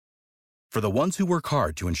For the ones who work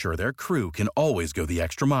hard to ensure their crew can always go the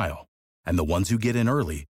extra mile, and the ones who get in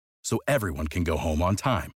early so everyone can go home on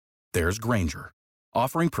time, there's Grainger,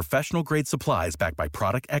 offering professional-grade supplies backed by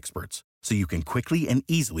product experts so you can quickly and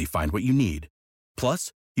easily find what you need.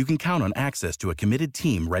 Plus, you can count on access to a committed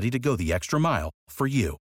team ready to go the extra mile for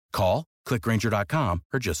you. Call, click Grainger.com,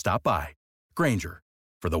 or just stop by. Grainger,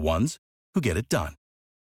 for the ones who get it done.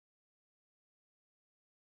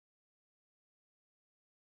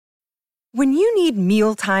 When you need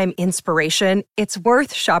mealtime inspiration, it's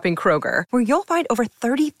worth shopping Kroger, where you'll find over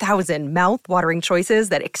 30,000 mouth-watering choices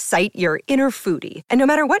that excite your inner foodie. And no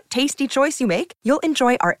matter what tasty choice you make, you'll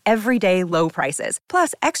enjoy our everyday low prices,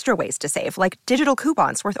 plus extra ways to save, like digital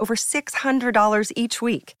coupons worth over $600 each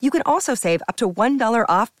week. You can also save up to $1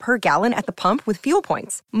 off per gallon at the pump with fuel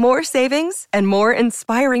points. More savings and more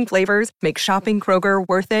inspiring flavors make shopping Kroger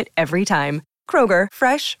worth it every time. Kroger,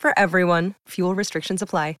 fresh for everyone. Fuel restrictions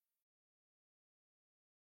apply.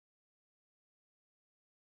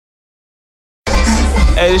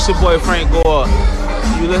 Hey, this your boy Frank Gore.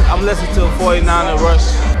 I'm listening to 49er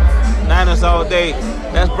Rush. Niners all day.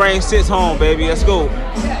 Let's bring 6 home, baby. Let's go.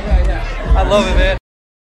 I love it, man.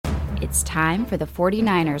 It's time for the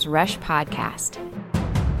 49ers Rush podcast.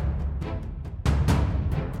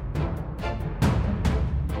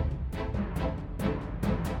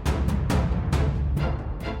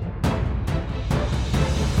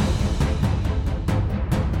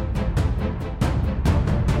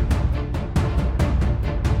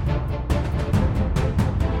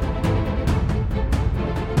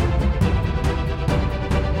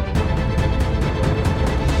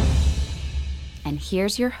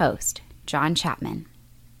 Here's your host, John Chapman.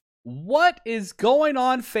 What is going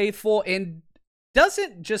on, faithful? And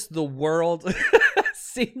doesn't just the world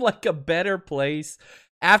seem like a better place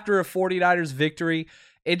after a 49ers victory?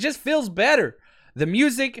 It just feels better. The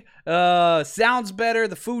music sounds better.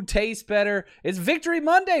 The food tastes better. It's Victory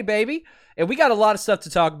Monday, baby. And we got a lot of stuff to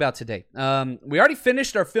talk about today. We already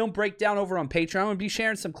finished our film breakdown over on Patreon. We'll be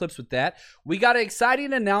sharing some clips with that. We got an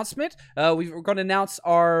exciting announcement. We're going to announce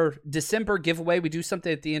our December giveaway. We do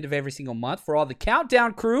something at the end of every single month for all the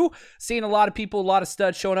Countdown crew. Seeing a lot of people, a lot of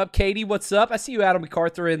studs showing up. Katie, what's up? I see you, Adam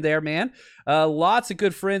MacArthur, in there, man. Lots of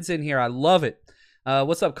good friends in here. I love it.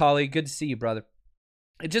 What's up, colleague? Good to see you, brother.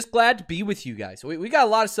 Just glad to be with you guys. We got a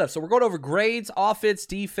lot of stuff. So we're going over grades, offense,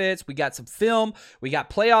 defense. We got some film. We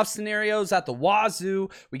got playoff scenarios at the wazoo.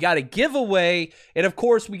 We got a giveaway. And, of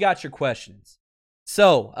course, we got your questions.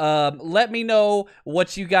 So let me know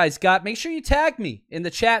what you guys got. Make sure you tag me in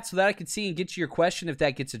the chat so that I can see and get you your question if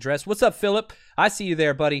that gets addressed. What's up, Philip? I see you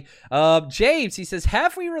there, buddy. James, he says,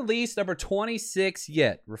 have we released number 26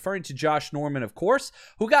 yet? Referring to Josh Norman, of course,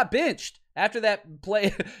 who got benched after that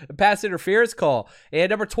pass interference call. And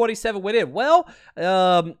number 27 went in. Well,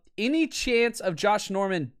 any chance of Josh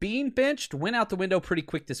Norman being benched went out the window pretty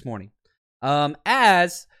quick this morning.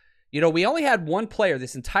 As you know, we only had one player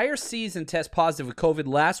this entire season test positive with COVID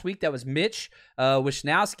last week. That was Mitch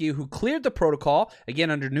Wishnowsky, who cleared the protocol. Again,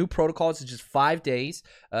 under new protocols, it's just 5 days.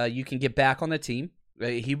 You can get back on the team.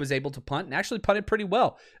 He was able to punt and actually punted pretty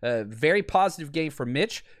well. Very positive game for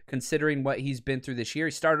Mitch, considering what he's been through this year.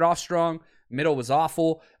 He started off strong. Middle was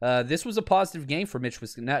awful. This was a positive game for Mitch.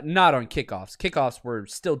 Was not on kickoffs. Kickoffs were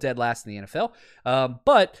still dead last in the NFL.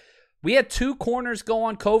 But we had 2 corners go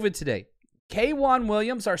on COVID today. K'Waun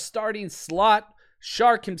Williams, our starting slot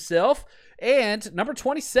shark himself, and number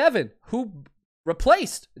 27, who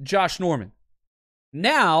replaced Josh Norman.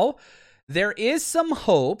 Now, there is some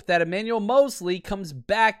hope that Emmanuel Moseley comes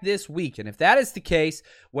back this week. And if that is the case,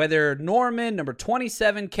 whether Norman, number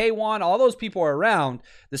 27, K'Waun, all those people are around,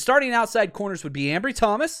 the starting outside corners would be Ambry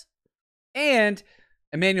Thomas and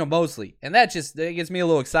Emmanuel Moseley. And that gets me a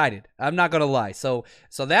little excited. I'm not going to lie. So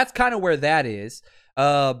that's kind of where that is.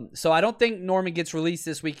 So I don't think Norman gets released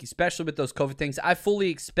this week, especially with those COVID things. I fully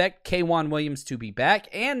expect K'Waun Williams to be back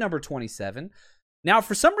and number 27. Now,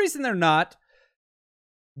 for some reason they're not.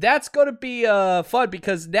 That's going to be fun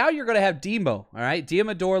because now you're going to have Demo, all right?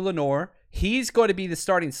 Deommodore Lenoir. He's going to be the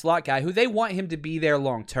starting slot guy who they want him to be there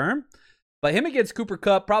long term. But him against Cooper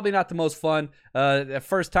Kupp, probably not the most fun.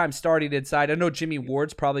 First time starting inside. I know Jimmy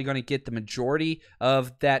Ward's probably going to get the majority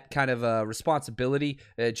of that kind of responsibility.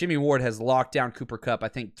 Jimmy Ward has locked down Cooper Kupp, I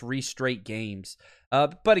think, 3 straight games.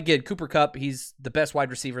 But again, Cooper Kupp, he's the best wide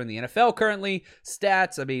receiver in the NFL currently.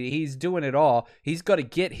 Stats, I mean, he's doing it all. He's going to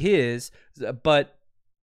get his, but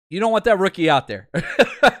you don't want that rookie out there.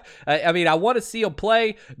 I mean, I want to see him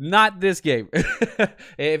play, not this game.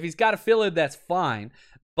 If he's got to fill in, that's fine.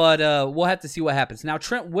 But we'll have to see what happens. Now,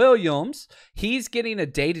 Trent Williams, he's getting a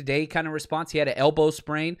day-to-day kind of response. He had an elbow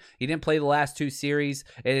sprain. He didn't play the last 2 series.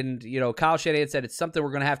 And, Kyle Shanahan said it's something we're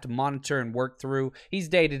going to have to monitor and work through. He's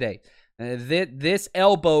day-to-day. This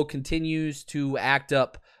elbow continues to act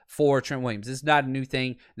up for Trent Williams. This is not a new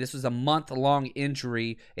thing. This was a month-long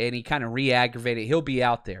injury, and he kind of re-aggravated. He'll be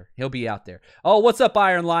out there. Oh, what's up,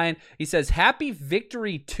 Iron Lion? He says, Happy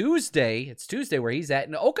Victory Tuesday. It's Tuesday where he's at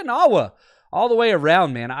in Okinawa. All the way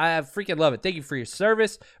around, man. I freaking love it. Thank you for your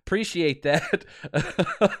service. Appreciate that.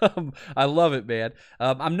 I love it, man.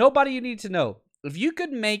 I'm nobody you need to know. If you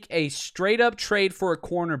could make a straight-up trade for a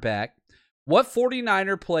cornerback, what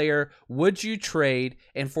 49er player would you trade,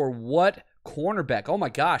 and for what cornerback? Oh, my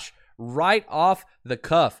gosh. Right off the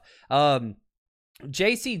cuff.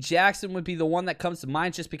 J.C. Jackson would be the one that comes to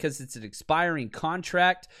mind just because it's an expiring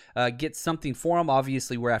contract. Get something for him.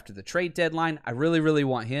 Obviously, we're after the trade deadline. I really, really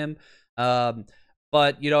want him.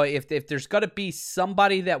 But, if there's got to be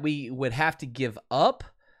somebody that we would have to give up,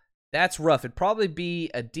 that's rough. It'd probably be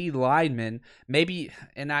a D lineman. Maybe,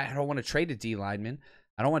 and I don't want to trade a D lineman.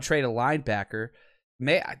 I don't want to trade a linebacker. I'm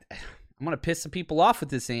going to piss some people off with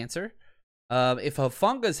this answer. If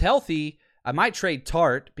Hufunga's healthy, I might trade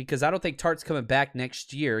Tart because I don't think Tart's coming back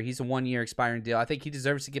next year. He's a 1-year expiring deal. I think he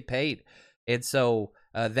deserves to get paid. And so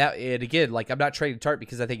I'm not trading Tart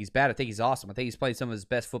because I think he's bad. I think he's awesome. I think he's playing some of his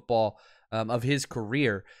best football of his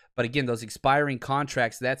career. But again, those expiring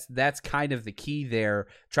contracts, that's kind of the key there.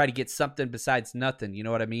 Try to get something besides nothing. You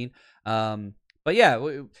know what I mean? But yeah,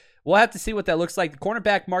 we'll have to see what that looks like. The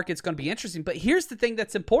cornerback market's going to be interesting. But here's the thing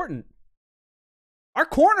that's important. Our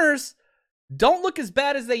corners don't look as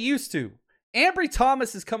bad as they used to. Ambry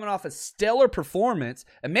Thomas is coming off a stellar performance.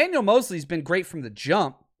 Emmanuel Mosley's been great from the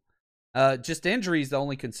jump. Just injury is the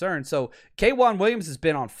only concern. So K'Waun Williams has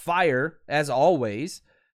been on fire, as always.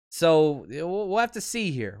 So we'll have to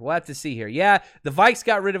see here. Yeah, the Vikes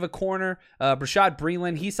got rid of a corner. Brashad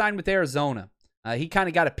Breeland, he signed with Arizona. He kind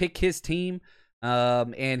of got to pick his team.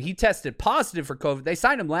 And he tested positive for COVID. They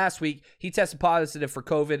signed him last week. He tested positive for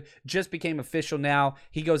COVID. Just became official now.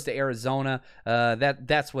 He goes to Arizona.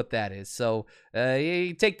 That's what that is. So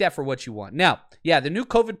you take that for what you want. Now, yeah, the new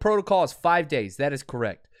COVID protocol is 5 days. That is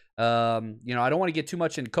correct. I don't want to get too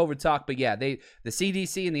much into COVID talk, but yeah, the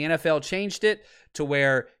CDC and the NFL changed it to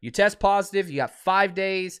where you test positive, you got 5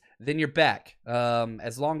 days, then you're back.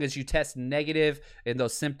 As long as you test negative and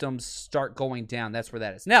those symptoms start going down, that's where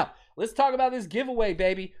that is. Now, let's talk about this giveaway,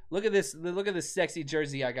 baby. Look at this sexy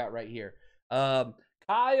jersey I got right here. Kyle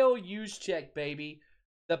Juszczyk, baby.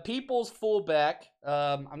 The people's fullback.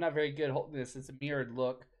 I'm not very good holding this. It's a mirrored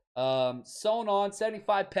look. Sewn on,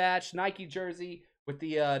 75 patch, Nike jersey with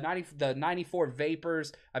the 94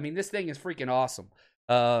 Vapors. I mean, this thing is freaking awesome.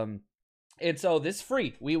 And so this is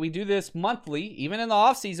free. We do this monthly. Even in the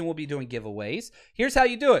off season, we'll be doing giveaways. Here's how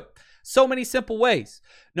you do it. So many simple ways.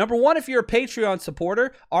 Number one, if you're a Patreon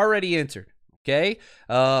supporter, already entered. Okay.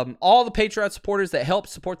 All the Patreon supporters that help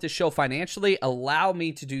support this show financially allow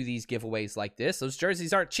me to do these giveaways like this. Those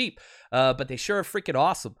jerseys aren't cheap, but they sure are freaking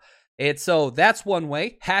awesome. And so that's one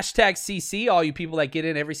way. Hashtag CC, all you people that get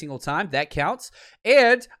in every single time, that counts.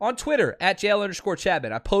 And on Twitter, at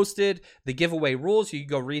JL_Chapman, I posted the giveaway rules. You can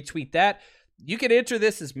go retweet that. You can enter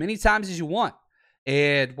this as many times as you want.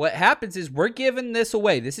 And what happens is we're giving this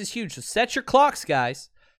away. This is huge. So set your clocks, guys.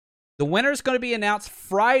 The winner is going to be announced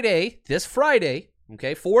this Friday,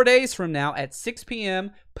 okay, 4 days from now at 6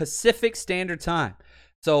 p.m. Pacific Standard Time.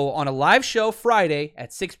 So on a live show Friday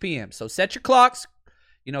at 6 p.m. So set your clocks.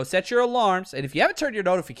 Set your alarms. And if you haven't turned your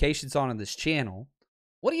notifications on this channel,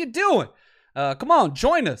 what are you doing? Come on,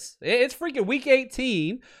 join us. It's freaking week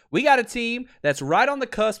 18. We got a team that's right on the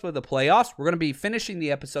cusp of the playoffs. We're going to be finishing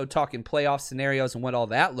the episode talking playoff scenarios and what all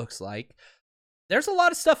that looks like. There's a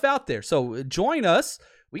lot of stuff out there. So join us.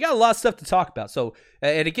 We got a lot of stuff to talk about. So,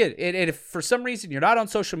 and again, if for some reason you're not on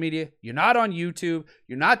social media, you're not on YouTube,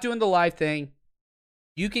 you're not doing the live thing,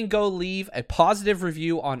 you can go leave a positive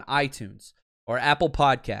review on iTunes or Apple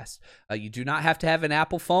Podcasts. You do not have to have an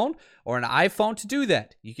Apple phone or an iPhone to do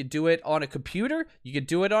that. You can do it on a computer. You can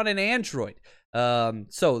do it on an Android.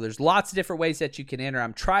 So there's lots of different ways that you can enter.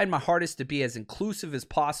 I'm trying my hardest to be as inclusive as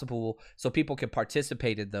possible so people can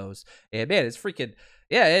participate in those. And man, it's freaking,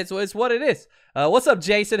 yeah, it's what it is. What's up,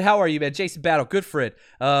 Jason? How are you, man? Jason Battle, good friend.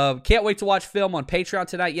 Can't wait to watch film on Patreon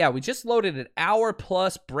tonight. Yeah, we just loaded an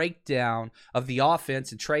hour-plus breakdown of the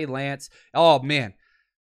offense and Trey Lance. Oh, man.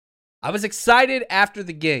 I was excited after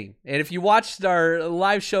the game. And if you watched our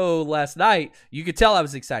live show last night, you could tell I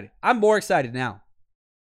was excited. I'm more excited now.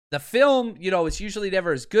 The film, it's usually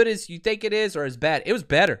never as good as you think it is or as bad. It was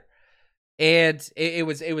better. And it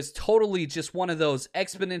was totally just one of those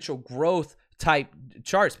exponential growth type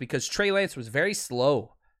charts because Trey Lance was very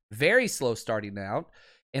slow starting out.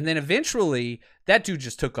 And then eventually that dude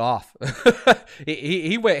just took off.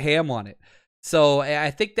 he went ham on it. So I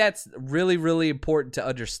think that's really, really important to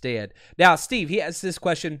understand. Now, Steve, he asks this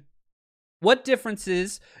question. What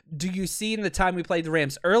differences do you see in the time we played the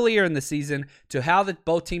Rams earlier in the season to how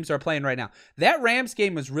both teams are playing right now? That Rams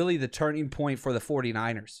game was really the turning point for the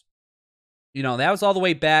 49ers. You know, that was all the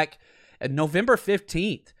way back at November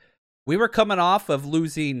 15th. We were coming off of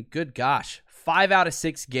losing, good gosh, 5 out of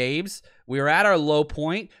 6 games. We were at our low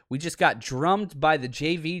point. We just got drummed by the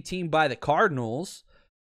JV team by the Cardinals,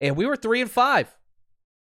 and we were 3-5.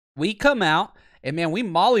 We come out, and man, we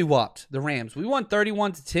mollywopped the Rams. We won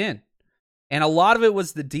 31-10. And a lot of it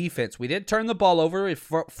was the defense. We didn't turn the ball over. We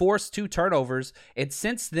forced 2 turnovers. And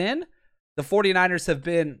since then, the 49ers have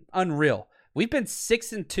been unreal. We've been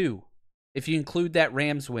 6-2, if you include that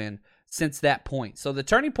Rams win, since that point. So the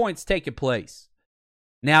turning point's taken place.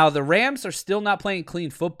 Now, the Rams are still not playing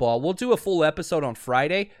clean football. We'll do a full episode on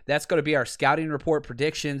Friday. That's going to be our scouting report,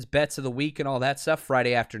 predictions, bets of the week, and all that stuff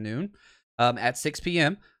Friday afternoon at 6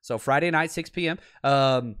 p.m. So Friday night, 6 p.m.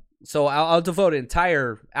 So I'll devote an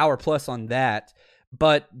entire hour plus on that.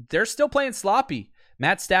 But they're still playing sloppy.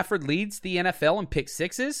 Matt Stafford leads the NFL in pick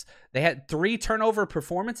sixes. They had 3 turnover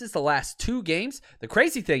performances the last 2 games. The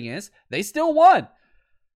crazy thing is, they still won.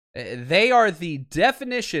 They are the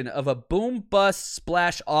definition of a boom-bust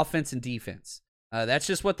splash offense and defense. That's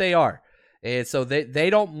just what they are. And so they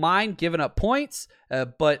don't mind giving up points.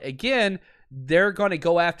 But again, they're going to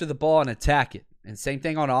go after the ball and attack it. And same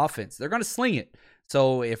thing on offense. They're going to sling it.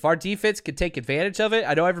 So if our defense can take advantage of it,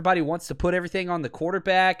 I know everybody wants to put everything on the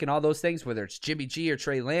quarterback and all those things, whether it's Jimmy G or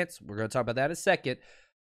Trey Lance. We're going to talk about that in a second.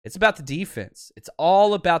 It's about the defense. It's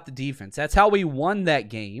all about the defense. That's how we won that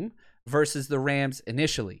game versus the Rams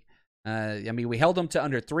initially. We held them to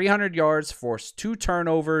under 300 yards, forced 2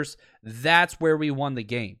 turnovers. That's where we won the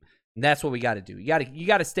game. And that's what we got to do. You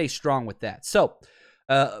got to stay strong with that. So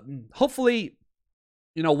hopefully,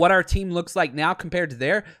 you know, what our team looks like now compared to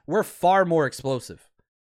there, we're far more explosive.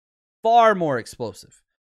 Far more explosive.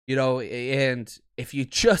 You know, and if you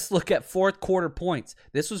just look at fourth quarter points,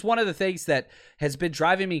 this was one of the things that has been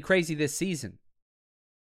driving me crazy this season.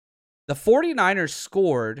 The 49ers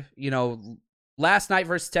scored, you know, last night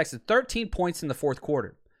versus Texas, 13 points in the fourth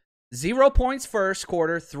quarter. 0 points first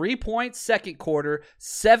quarter, 3 points second quarter,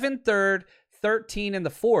 7 third, 13 in the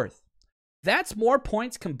fourth. That's more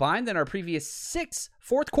points combined than our previous 6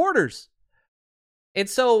 fourth quarters. And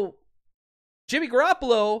so, Jimmy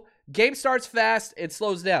Garoppolo, game starts fast, it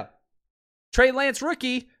slows down. Trey Lance,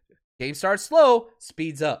 rookie, game starts slow,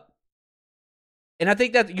 speeds up. And I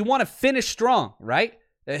think that you want to finish strong, right?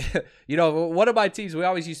 You know, one of my teams, we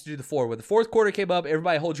always used to do the 4. When the fourth quarter came up,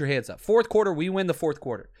 everybody hold your hands up. Fourth quarter, we win the fourth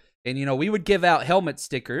quarter. And, you know, we would give out helmet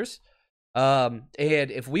stickers. And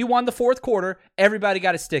if we won the fourth quarter, everybody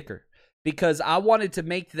got a sticker. Because I wanted to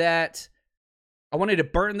burn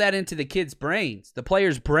that into the kids' brains, the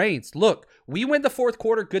players' brains. Look, we win the fourth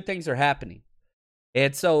quarter, good things are happening.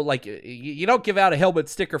 And so, like, you don't give out a helmet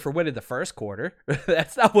sticker for winning the first quarter.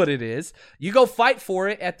 That's not what it is. You go fight for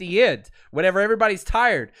it at the end, whenever everybody's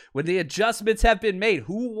tired, when the adjustments have been made.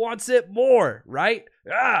 Who wants it more, right?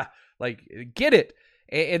 Get it.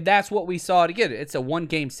 And that's what we saw it again. It's a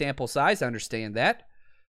 1-game sample size. I understand that.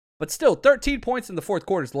 But still, 13 points in the fourth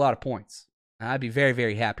quarter is a lot of points. I'd be very,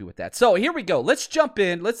 very happy with that. So here we go. Let's jump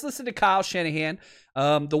in. Let's listen to Kyle Shanahan.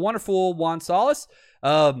 The wonderful Juan Solis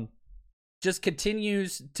just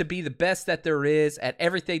continues to be the best that there is at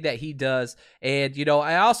everything that he does. And, you know,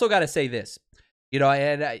 I also got to say this. You know,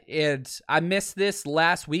 and I missed this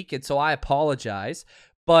last week, and so I apologize.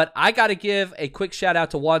 But I got to give a quick shout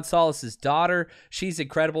out to Juan Solis' daughter. She's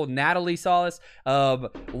incredible. Natalie Solis.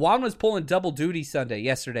 Juan was pulling double duty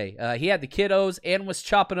yesterday. He had the kiddos and was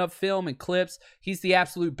chopping up film and clips. He's the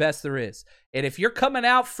absolute best there is. And if you're coming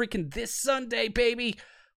out freaking this Sunday, baby,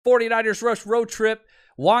 49ers Rush road trip,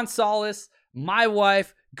 Juan Solis, my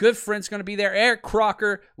wife, good friend's going to be there. Eric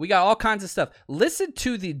Crocker. We got all kinds of stuff. Listen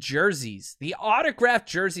to the jerseys. The autographed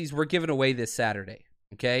jerseys we're giving away this Saturday.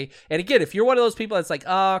 Okay. And again, if you're one of those people that's like,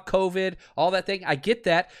 COVID, all that thing, I get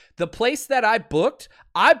that. The place that I booked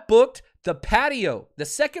the patio. The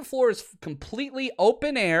second floor is completely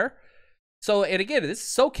open air. So, and again, this is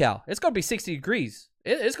SoCal. It's going to be 60 degrees.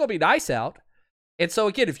 It's going to be nice out. And so,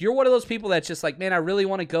 again, if you're one of those people that's just like, man, I really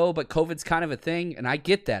want to go, but COVID's kind of a thing, and I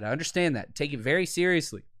get that. I understand that. Take it very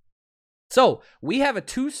seriously. So we have a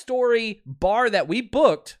 2-story bar that we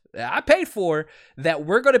booked, I paid for, that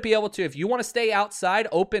we're going to be able to, if you want to stay outside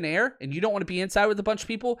open air and you don't want to be inside with a bunch of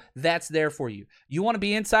people, that's there for you. You want to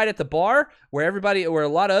be inside at the bar where a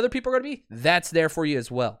lot of other people are going to be, that's there for you as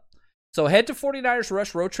well. So head to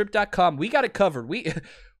 49ersrushroadtrip.com. We got it covered.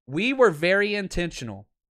 We were very intentional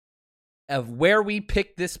of where we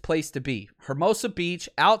picked this place to be. Hermosa Beach,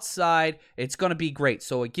 outside, it's going to be great.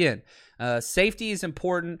 So again, safety is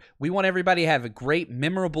important. We want everybody to have a great,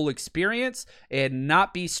 memorable experience and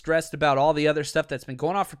not be stressed about all the other stuff that's been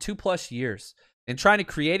going on for 2+ years, and trying to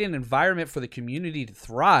create an environment for the community to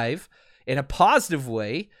thrive in a positive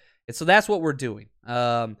way. And so that's what we're doing.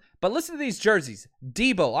 But listen to these jerseys.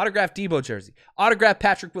 Debo, autographed Debo jersey. Autographed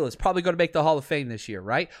Patrick Willis, probably going to make the Hall of Fame this year,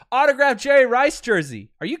 right? Autographed Jerry Rice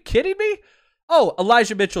jersey. Are you kidding me? Oh,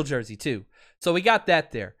 Elijah Mitchell jersey too. So we got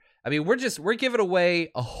that there. I mean, we're giving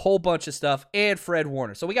away a whole bunch of stuff, and Fred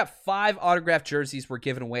Warner. So we got 5 autographed jerseys we're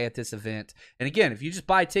giving away at this event. And again, if you just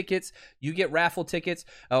buy tickets, you get raffle tickets.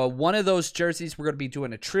 One of those jerseys, we're going to be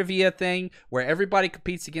doing a trivia thing where everybody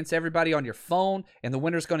competes against everybody on your phone, and the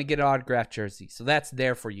winner's going to get an autographed jersey. So that's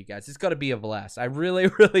there for you guys. It's going to be a blast. I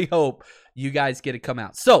really, really hope you guys get to come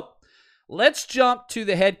out. So let's jump to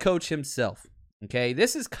the head coach himself. Okay,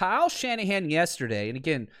 this is Kyle Shanahan yesterday. And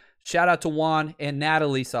again, shout out to Juan and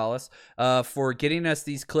Natalie Salas for getting us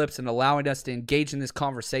these clips and allowing us to engage in this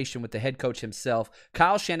conversation with the head coach himself,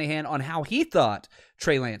 Kyle Shanahan, on how he thought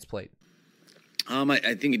Trey Lance played. I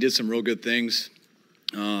think he did some real good things.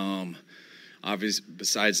 Obviously,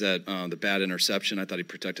 besides that, the bad interception, I thought he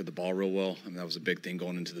protected the ball real well. I mean, that was a big thing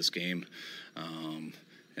going into this game. And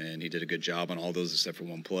he did a good job on all those except for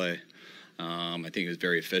one play. I think he was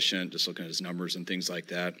very efficient, just looking at his numbers and things like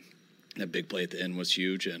that. That big play at the end was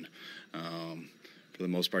huge, and for the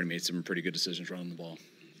most part, he made some pretty good decisions running the ball.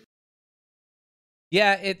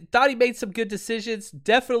 Yeah, thought he made some good decisions.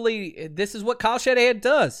 Definitely, this is what Kyle Shanahan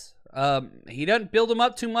does. He doesn't build him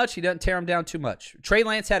up too much. He doesn't tear him down too much. Trey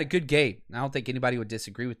Lance had a good game. I don't think anybody would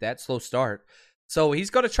disagree with that. Slow start. So he's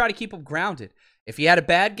going to try to keep him grounded. If he had a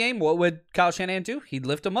bad game, what would Kyle Shanahan do? He'd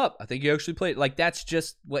lift him up. I think he actually played. Like, that's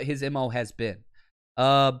just what his MO has been.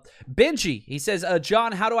 Benji, he says,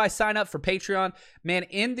 John, how do I sign up for Patreon? Man,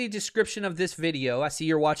 in the description of this video, I see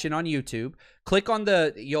you're watching on YouTube. Click on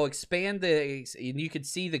you'll expand and you can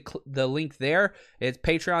see the link there. It's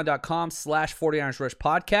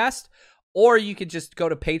patreon.com/49ersrushpodcast. Or you could just go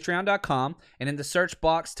to patreon.com and in the search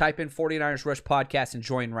box, type in 49ers Rush Podcast and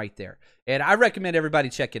join right there. And I recommend everybody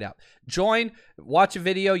check it out. Join, watch a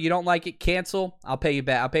video. You don't like it, cancel. I'll pay you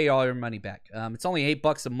back. I'll pay you all your money back. It's only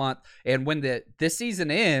 $8 a month. And when this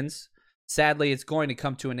season ends, sadly, it's going to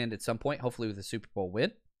come to an end at some point, hopefully with a Super Bowl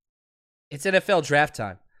win. It's NFL draft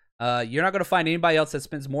time. You're not going to find anybody else that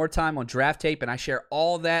spends more time on draft tape, and I share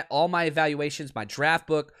all that, all my evaluations, my draft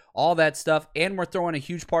book, all that stuff, and we're throwing a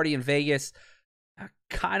huge party in Vegas. I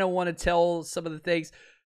kind of want to tell some of the things.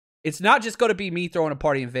 It's not just going to be me throwing a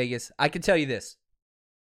party in Vegas. I can tell you this.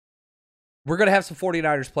 We're going to have some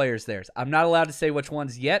 49ers players there. I'm not allowed to say which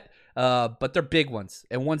ones yet, but they're big ones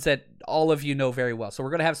and ones that all of you know very well. So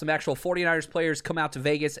we're going to have some actual 49ers players come out to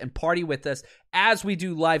Vegas and party with us as we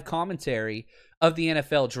do live commentary of the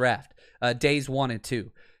NFL draft, days 1 and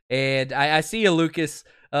 2. And I see you, Lucas.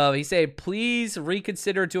 He said, please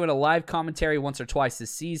reconsider doing a live commentary once or twice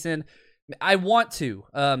this season. I want to.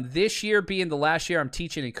 This year being the last year I'm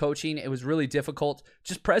teaching and coaching, it was really difficult.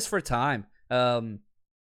 Just press for time.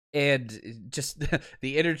 And just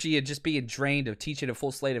the energy and just being drained of teaching a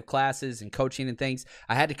full slate of classes and coaching and things,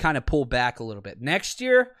 I had to kind of pull back a little bit. Next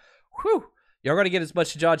year, you're going to get as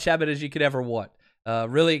much John Chapman as you could ever want.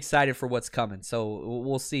 Really excited for what's coming. So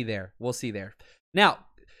we'll see there. Now,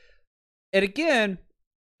 and again,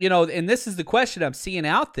 and this is the question I'm seeing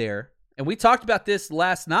out there, and we talked about this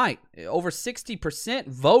last night. Over 60%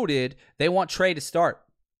 voted they want Trey to start.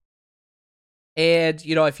 And,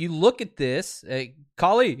 if you look at this,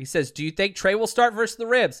 Kali, he says, do you think Trey will start versus the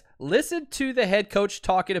Ribs? Listen to the head coach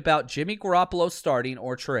talking about Jimmy Garoppolo starting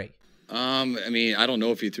or Trey. I don't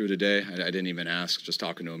know if he threw today. I didn't even ask. Just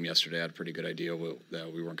talking to him yesterday, I had a pretty good idea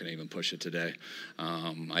that we weren't going to even push it today.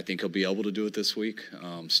 I think he'll be able to do it this week.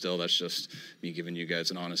 Still, that's just me giving you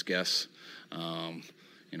guys an honest guess.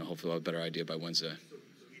 Hopefully I'll have a better idea by Wednesday. So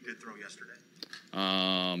he did throw yesterday?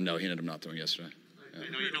 No, he ended up not throwing yesterday. I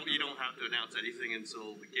know you don't have to announce anything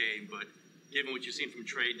until the game, but given what you've seen from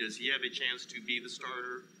Trey, does he have a chance to be the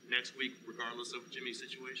starter next week, regardless of Jimmy's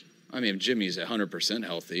situation? If Jimmy's 100%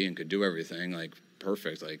 healthy and could do everything,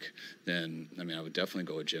 perfect, then, I would definitely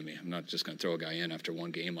go with Jimmy. I'm not just going to throw a guy in after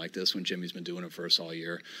one game like this when Jimmy's been doing it for us all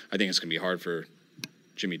year. I think it's going to be hard for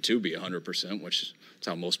Jimmy to be 100%, which is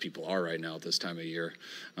how most people are right now at this time of year.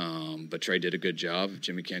 But Trey did a good job. If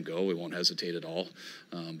Jimmy can't go, we won't hesitate at all.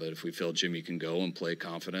 But if we feel Jimmy can go and play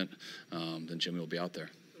confident, then Jimmy will be out there.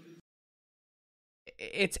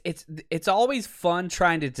 It's always fun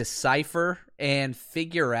trying to decipher and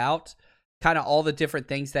figure out kind of all the different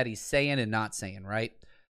things that he's saying and not saying, right?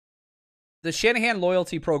 The Shanahan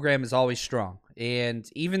loyalty program is always strong. And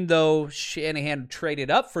even though Shanahan traded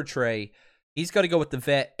up for Trey, he's going to go with the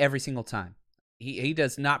vet every single time. He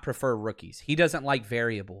does not prefer rookies. He doesn't like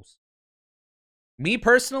variables. Me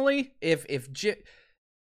personally,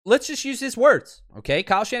 let's just use his words, okay?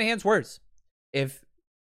 Kyle Shanahan's words. If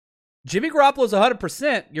Jimmy Garoppolo's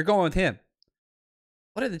 100%, you're going with him.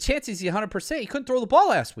 What are the chances he's 100%? He couldn't throw the ball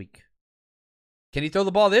last week. Can he throw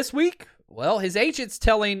the ball this week? Well, his agent's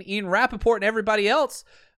telling Ian Rappaport and everybody else,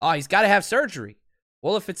 he's got to have surgery.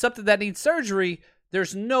 Well, if it's something that needs surgery,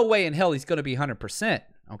 there's no way in hell he's going to be 100%.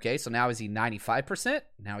 Okay, so now is he 95%?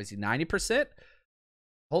 Now is he 90%?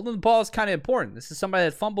 Holding the ball is kind of important. This is somebody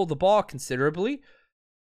that fumbled the ball considerably.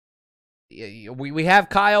 We have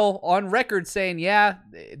Kyle on record saying, yeah,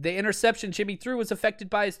 the interception Jimmy threw was affected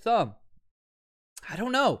by his thumb. I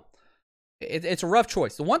don't know. It's a rough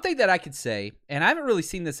choice. The one thing that I could say, and I haven't really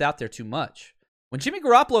seen this out there too much, when Jimmy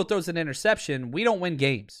Garoppolo throws an interception, we don't win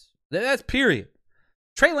games. That's period.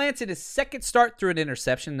 Trey Lance in his second start threw an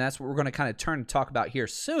interception. That's what we're going to kind of turn and talk about here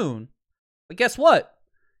soon. But guess what?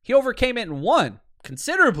 He overcame it and won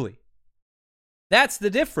considerably. That's the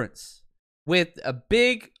difference with a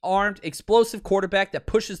big, armed, explosive quarterback that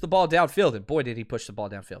pushes the ball downfield. And boy, did he push the ball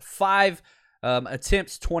downfield. 5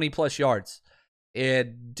 attempts, 20-plus yards.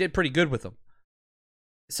 It did pretty good with them.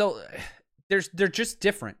 So they're just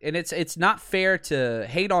different. And it's not fair to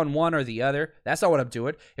hate on one or the other. That's not what I'm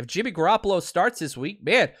doing. If Jimmy Garoppolo starts this week,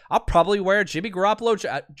 man, I'll probably wear a Jimmy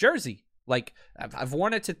Garoppolo jersey. Like, I've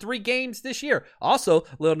worn it to 3 games this year. Also,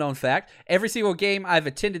 little known fact, every single game I've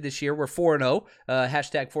attended this year, we're 4-0.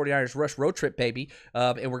 Hashtag 49ers Rush Road Trip, baby.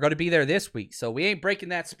 And we're going to be there this week. So we ain't breaking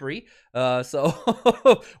that spree. So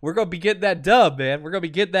we're going to be getting that dub, man. We're going to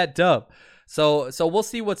be getting that dub. So we'll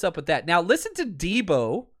see what's up with that. Now, listen to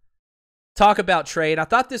Debo talk about Trey. And I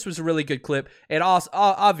thought this was a really good clip. And also,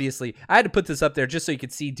 obviously, I had to put this up there just so you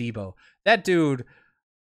could see Debo. That dude,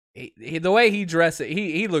 the way he dressed it,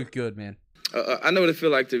 he looked good, man. I know what it feel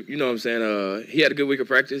like to, you know what I'm saying, he had a good week of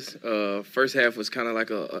practice. First half was kind of like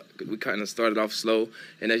we kind of started off slow,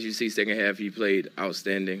 and as you see, second half, he played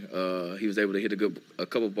outstanding. He was able to hit a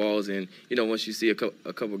couple balls, and, you know, once you see a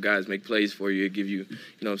couple guys make plays for you, it give you, you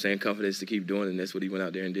know what I'm saying, confidence to keep doing, and that's what he went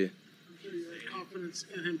out there and did. I'm sure you had confidence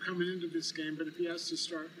in him coming into this game, but if he has to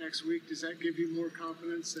start next week, does that give you more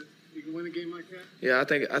confidence that you can win a game like that? Yeah,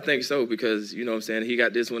 I think so, because, you know what I'm saying, he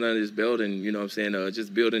got this one under his belt, and, you know what I'm saying,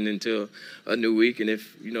 just building into a new week. And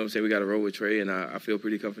if, you know what I'm saying, we got to roll with Trey, and I feel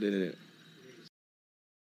pretty confident in it.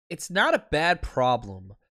 It's not a bad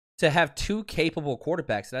problem to have 2 capable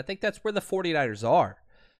quarterbacks, and I think that's where the 49ers are.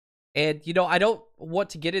 And, you know, I don't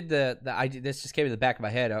want to get into the idea. This just came in the back of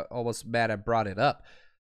my head. I'm almost mad I brought it up.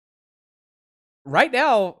 Right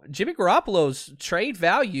now, Jimmy Garoppolo's trade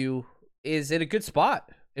value is in a good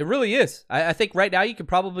spot. It really is. I think right now you could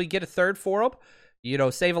probably get a third for him. You know,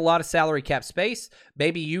 save a lot of salary cap space.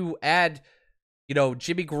 Maybe you add, you know,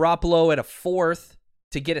 Jimmy Garoppolo at a 4th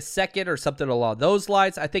to get a 2nd or something along those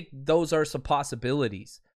lines. I think those are some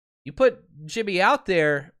possibilities. You put Jimmy out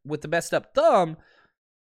there with the messed up thumb,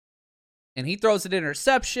 and he throws an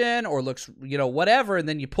interception or looks, you know, whatever, and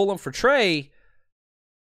then you pull him for Trey.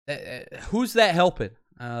 Who's that helping?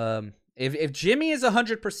 If Jimmy is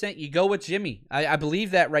 100%, you go with Jimmy. I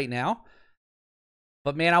believe that right now.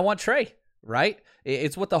 But, man, I want Trey, right?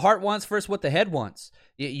 It's what the heart wants versus what the head wants.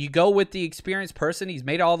 You go with the experienced person. He's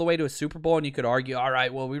made it all the way to a Super Bowl, and you could argue, all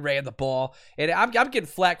right, well, we ran the ball. And I'm getting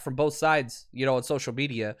flack from both sides, you know, on social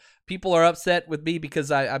media. People are upset with me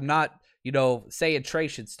because I'm not, you know, saying Trey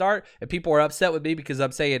should start, and people are upset with me because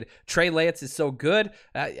I'm saying Trey Lance is so good.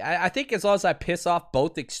 I think as long as I piss off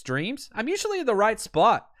both extremes, I'm usually in the right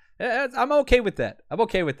spot. I'm okay with that.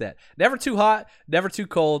 Never too hot, never too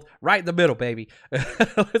cold, right in the middle, baby.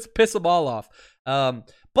 Let's piss them all off.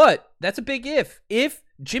 But that's a big if. If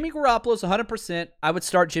Jimmy Garoppolo's 100%, I would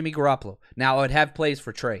start Jimmy Garoppolo. Now, I would have plays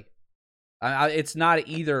for Trey. It's not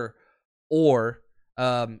either or.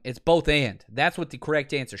 It's both and. That's what the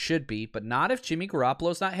correct answer should be, but not if Jimmy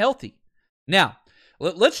Garoppolo's not healthy. Now,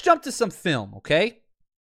 let's jump to some film, okay?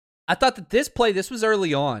 I thought that this was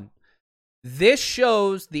early on. This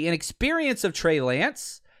shows the inexperience of Trey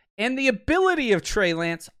Lance and the ability of Trey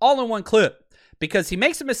Lance all in one clip, because he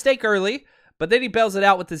makes a mistake early. But then he bails it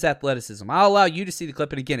out with his athleticism. I'll allow you to see the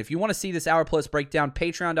clip. And again, if you want to see this hour plus breakdown,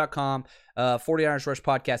 patreon.com, 49ers Rush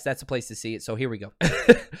Podcast, that's the place to see it. So here we go.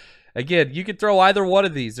 Again, you can throw either one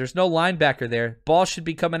of these. There's no linebacker there. Ball should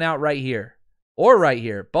be coming out right here or right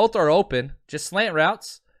here. Both are open. Just slant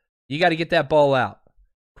routes. You got to get that ball out.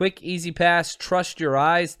 Quick, easy pass. Trust your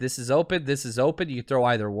eyes. This is open. This is open. You can throw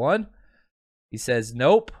either one. He says,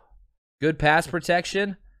 nope. Good pass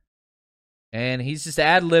protection. And he's just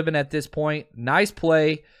ad-libbing at this point. Nice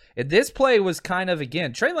play. And this play was kind of,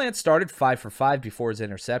 again, Trey Lance started 5 for 5 before his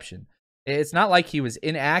interception. It's not like he was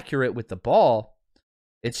inaccurate with the ball.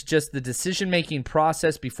 It's just the decision-making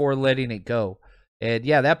process before letting it go. And,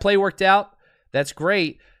 yeah, that play worked out. That's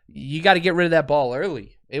great. You got to get rid of that ball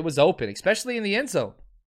early. It was open, especially in the end zone.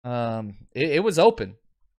 It was open.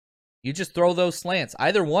 You just throw those slants.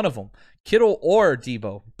 Either one of them. Kittle or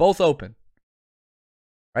Debo. Both open.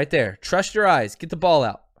 Right there. Trust your eyes. Get the ball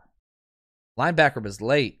out. Linebacker was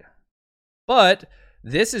late. But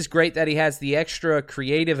this is great that he has the extra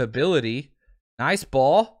creative ability. Nice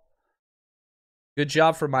ball. Good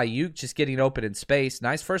job for Ayuk just getting open in space.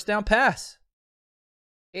 Nice first down pass.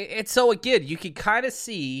 It's so, again, you can kind of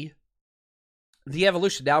see the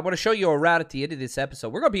evolution. Now, I'm going to show you a route at the end of this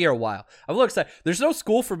episode. We're going to be here a while. I'm a little excited. There's no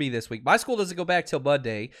school for me this week. My school doesn't go back till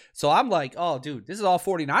Monday. So I'm like, oh, dude, this is all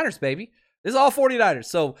 49ers, baby. This is all 49ers.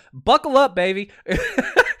 So buckle up, baby.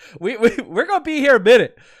 We're going to be here a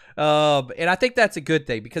minute. And I think that's a good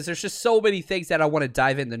thing because there's just so many things that I want to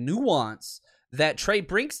dive in. The nuance that Trey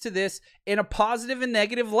brings to this in a positive and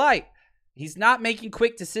negative light. He's not making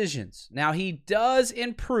quick decisions. Now, he does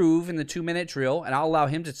improve in the 2-minute drill, and I'll allow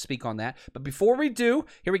him to speak on that. But before we do,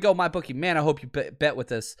 here we go, MyBookie. Man, I hope you bet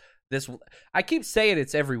with us. I keep saying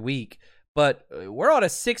it's every week, but we're on a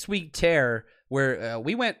 6-week tear where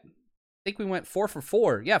we went 4 for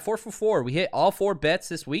 4. Yeah, 4 for 4. We hit all 4 bets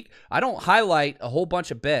this week. I don't highlight a whole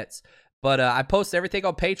bunch of bets, but I post everything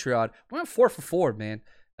on Patreon. We went 4 for 4, man.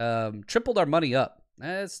 Tripled our money up.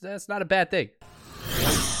 That's not a bad thing.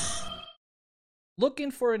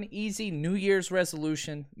 Looking for an easy New Year's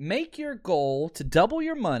resolution? Make your goal to double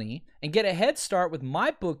your money and get a head start with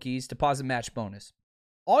MyBookie's deposit match bonus.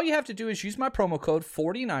 All you have to do is use my promo code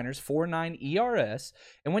 49ers, 49ERS,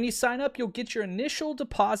 and when you sign up, you'll get your initial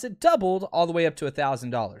deposit doubled all the way up to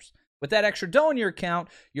 $1,000. With that extra dough in your account,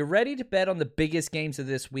 you're ready to bet on the biggest games of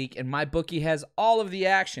this week, and MyBookie has all of the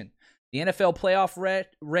action. The NFL playoff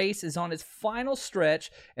race is on its final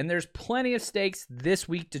stretch, and there's plenty of stakes this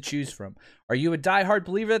week to choose from. Are you a diehard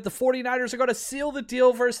believer that the 49ers are going to seal the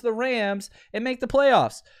deal versus the Rams and make the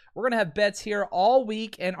playoffs? We're going to have bets here all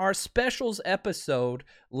week and our specials episode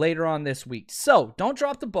later on this week. So don't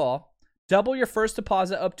drop the ball. Double your first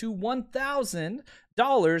deposit up to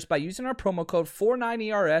 $1,000 by using our promo code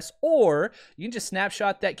 49ERS, or you can just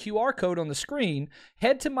snapshot that QR code on the screen,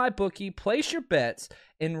 head to MyBookie, place your bets,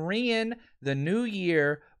 and ring the new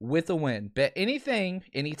year with a win. Bet anything,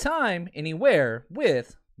 anytime, anywhere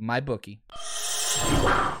with MyBookie.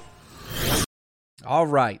 All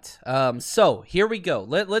right. So here we go.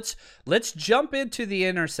 Let's jump into the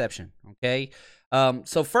interception. Okay.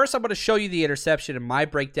 So first I'm going to show you the interception and my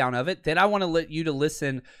breakdown of it. Then I want to let you to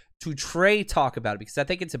listen to Trey talk about it because I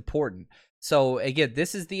think it's important. So again,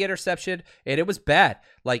 this is the interception and it was bad.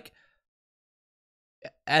 Like,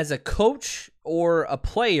 as a coach or a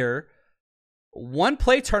player, one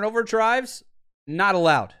play turnover drives, not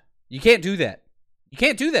allowed. You can't do that. You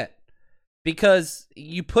can't do that because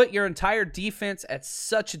you put your entire defense at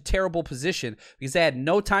such a terrible position because they had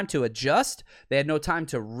no time to adjust. They had no time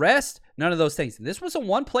to rest. None of those things. And this was a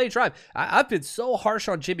one-play drive. I've been so harsh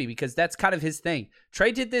on Jimmy because that's kind of his thing.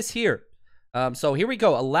 Trey did this here. So here we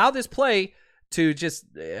go. Allow this play to just,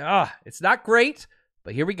 it's not great,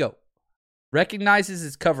 but here we go. Recognizes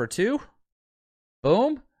his cover 2.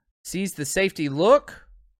 Boom. Sees the safety look.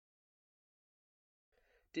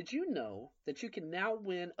 Did you know that you can now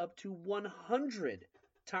win up to 100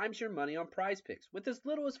 times your money on Prize Picks with as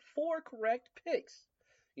little as 4 correct picks?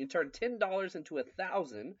 You can turn $10 into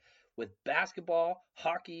 $1,000 with basketball,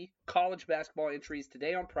 hockey, college basketball entries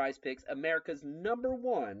today on Prize Picks, America's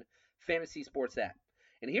 #1 fantasy sports app.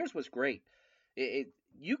 And here's what's great.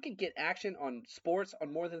 You can get action on sports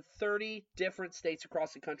on more than 30 different states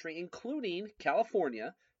across the country, including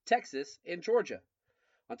California, Texas, and Georgia.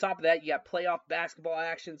 On top of that, you got playoff basketball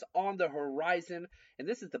actions on the horizon, and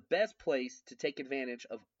this is the best place to take advantage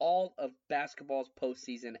of all of basketball's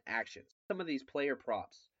postseason actions. Some of these player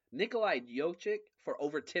props. Nikolai Jokic for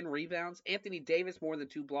over 10 rebounds. Anthony Davis more than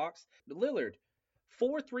 2 blocks. Lillard,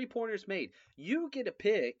 4 3-pointers made. You get to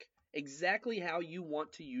pick exactly how you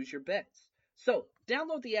want to use your bets. So,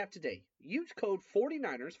 download the app today. Use code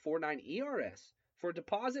 49ers, 49ERS, for a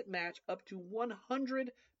deposit match up to $100.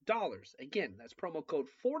 Again, that's promo code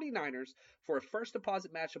 49ers for a first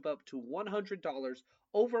deposit match up to $100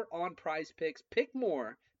 over on Prize Picks. Pick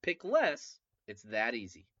more, pick less. It's that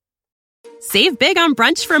easy. Save big on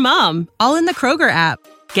brunch for mom, all in the Kroger app.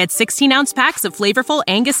 Get 16-ounce packs of flavorful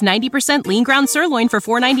Angus 90% lean ground sirloin for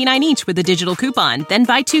 $4.99 each with a digital coupon. Then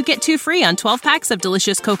buy 2, get 2 free on 12 packs of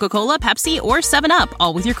delicious Coca-Cola, Pepsi, or 7-Up,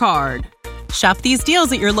 all with your card. Shop these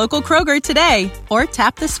deals at your local Kroger today, or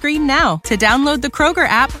tap the screen now to download the Kroger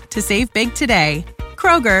app to save big today.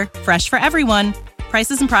 Kroger, fresh for everyone.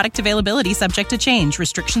 Prices and product availability subject to change.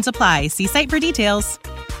 Restrictions apply. See site for details.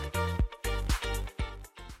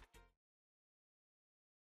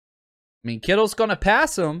 I mean, Kittle's going to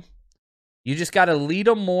pass him. You just got to lead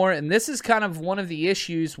him more. And this is kind of one of the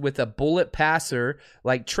issues with a bullet passer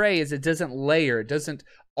like Trey is it doesn't layer. It doesn't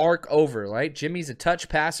arc over, right? Jimmy's a touch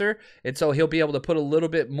passer, and so he'll be able to put a little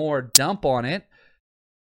bit more dump on it.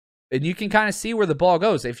 And you can kind of see where the ball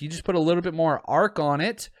goes. If you just put a little bit more arc on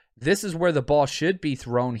it, this is where the ball should be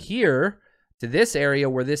thrown here to this area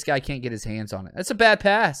where this guy can't get his hands on it. That's a bad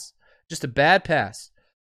pass. Just a bad pass.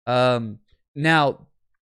 Now,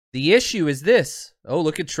 the issue is this. Oh,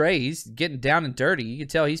 look at Trey. He's getting down and dirty. You can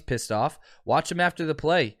tell he's pissed off. Watch him after the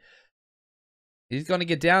play. He's going to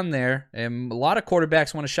get down there, and a lot of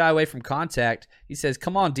quarterbacks want to shy away from contact. He says,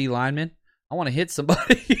 come on, D lineman. I want to hit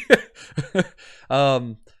somebody.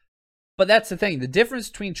 But that's the thing. The difference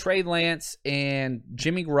between Trey Lance and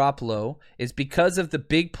Jimmy Garoppolo is because of the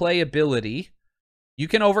big play ability, you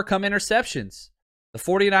can overcome interceptions. The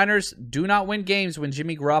 49ers do not win games when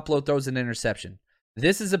Jimmy Garoppolo throws an interception.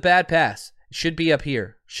 This is a bad pass. It should be up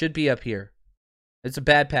here. Should be up here. It's a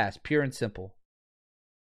bad pass, pure and simple.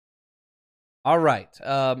 All right.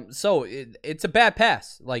 So it's a bad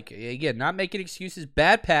pass. Like, again, not making excuses.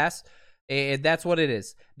 Bad pass. And that's what it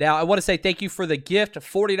is. Now, I want to say thank you for the gift.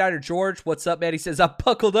 49er George, what's up, man? He says, I'm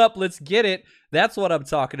buckled up. Let's get it. That's what I'm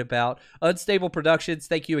talking about. Unstable Productions,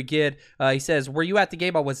 thank you again. He says, were you at the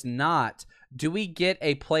game? I was not. Do we get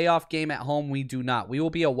a playoff game at home? We do not. We will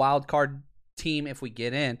be a wild card team if we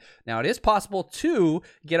get in. Now, it is possible to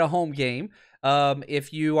get a home game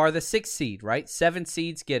if you are the 6th seed, right? 7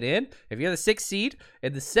 seeds get in. If you're the 6th seed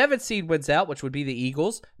and the 7th seed wins out, which would be the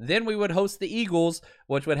Eagles, then we would host the Eagles,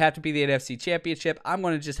 which would have to be the NFC Championship. I'm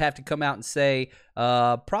going to just have to come out and say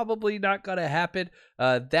probably not going to happen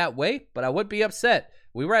that way, but I would be upset.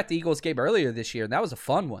 We were at the Eagles game earlier this year, and that was a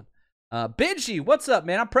fun one. Benji, what's up,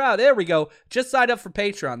 man? I'm proud. There we go. Just signed up for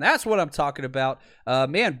Patreon. That's what I'm talking about.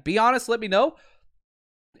 Man, be honest. Let me know.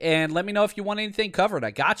 And let me know if you want anything covered. I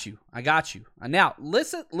got you. Now,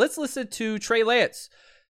 let's listen to Trey Lance,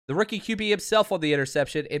 the rookie QB himself on the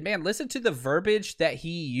interception. And, man, listen to the verbiage that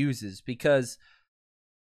he uses because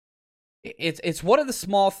it's one of the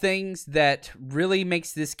small things that really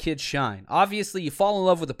makes this kid shine. Obviously, you fall in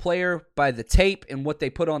love with a player by the tape and what they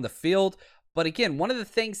put on the field. But again, one of the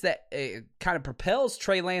things that kind of propels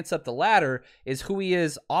Trey Lance up the ladder is who he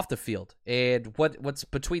is off the field and what's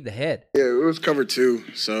between the head. Yeah, it was cover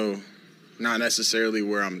 2, so not necessarily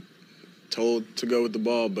where I'm told to go with the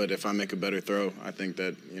ball, but if I make a better throw, I think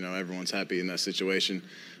that, everyone's happy in that situation.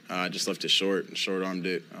 I just left it short and short-armed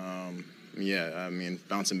it.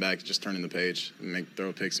 Bouncing back, just turning the page,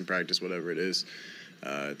 throw picks in practice, whatever it is.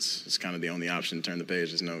 It's kind of the only option to turn the page.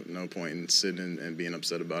 There's no point in sitting and being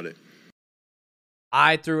upset about it.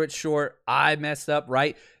 I threw it short. I messed up,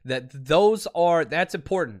 right? That's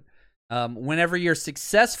important. Whenever you're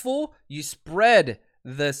successful, you spread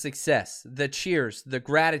the success, the cheers, the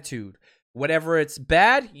gratitude. Whenever it's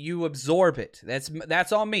bad, you absorb it.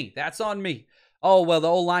 That's on me. That's on me. Oh, well, the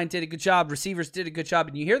O-line did a good job. Receivers did a good job.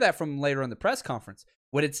 And you hear that from them later in the press conference.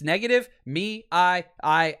 When it's negative, me, I.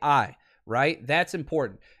 Right? That's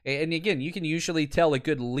important. And again, you can usually tell a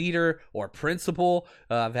good leader or principal.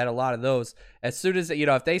 I've had a lot of those. As soon as,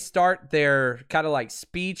 if they start their kind of like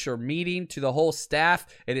speech or meeting to the whole staff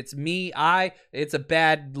and it's me, it's a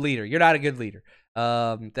bad leader. You're not a good leader.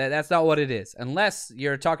 That's not what it is. Unless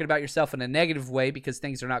you're talking about yourself in a negative way because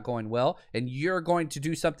things are not going well and you're going to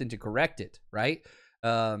do something to correct it. Right?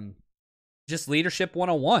 Just leadership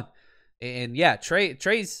 101. And yeah,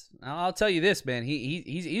 Trey's, I'll tell you this, man,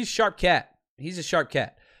 he's a sharp cat. He's a sharp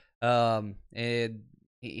cat. And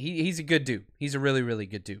he's a good dude. He's a really, really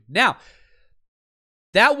good dude. Now,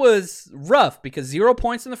 that was rough because 0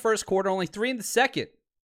 points in the first quarter, only 3 in the second.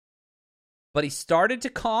 But he started to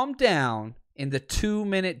calm down in the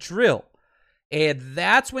 2-minute drill. And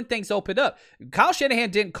that's when things opened up. Kyle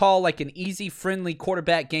Shanahan didn't call like an easy, friendly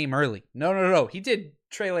quarterback game early. No. He did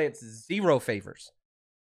Trey Lance 0 favors.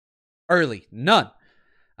 early. None.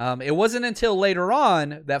 It wasn't until later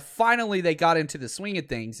on that finally they got into the swing of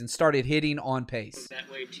things and started hitting on pace.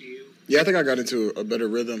 That way to you? Yeah, I think I got into a better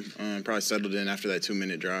rhythm. Probably settled in after that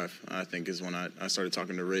 2-minute drive. I think is when I started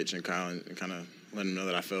talking to Rich and Kyle and kind of letting them know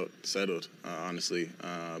that I felt settled, honestly.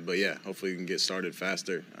 But yeah, hopefully we can get started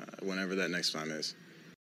faster whenever that next time is.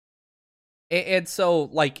 And so,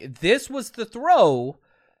 like, this was the throw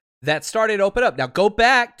that started to open up. Now, go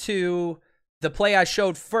back to the play I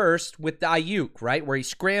showed first with the Aiyuk, right, where he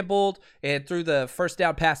scrambled and threw the first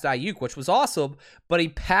down pass to Aiyuk, which was awesome, but he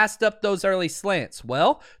passed up those early slants.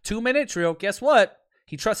 Well, 2-minute drill, guess what?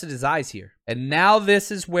 He trusted his eyes here. And now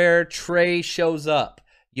this is where Trey shows up.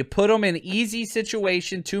 You put him in easy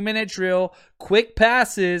situation, 2-minute drill, quick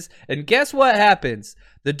passes, and guess what happens?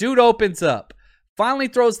 The dude opens up. Finally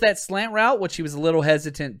throws that slant route, which he was a little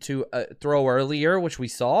hesitant to throw earlier, which we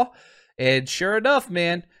saw. And sure enough,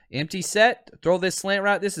 man, empty set, throw this slant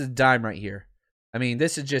route. This is a dime right here. I mean,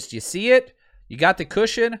 this is just, you see it, you got the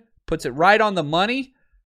cushion, puts it right on the money.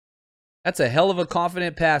 That's a hell of a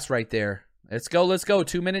confident pass right there. Let's go,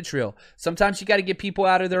 2-minute drill. Sometimes you got to get people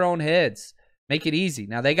out of their own heads. Make it easy.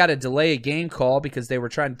 Now, they got to delay a game call because they were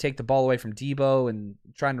trying to take the ball away from Debo and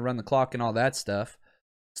trying to run the clock and all that stuff.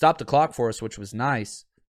 Stopped the clock for us, which was nice.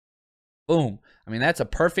 Boom. I mean, that's a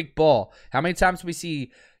perfect ball. How many times we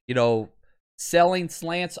see, selling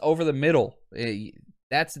slants over the middle?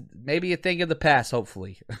 That's maybe a thing of the past,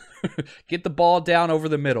 hopefully. Get the ball down over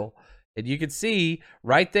the middle. And you can see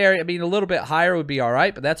right there, I mean, a little bit higher would be all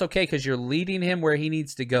right, but that's okay because you're leading him where he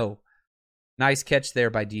needs to go. Nice catch there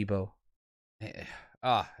by Debo.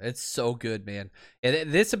 It's so good, man.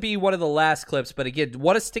 And this will be one of the last clips, but again,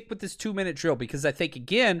 want to stick with this 2-minute drill because I think,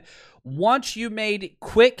 again, once you made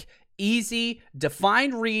quick, easy,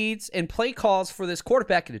 defined reads and play calls for this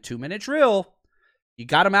quarterback in a 2-minute drill, you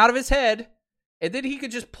got him out of his head, and then he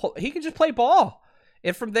could just play ball.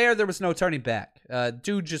 And from there was no turning back.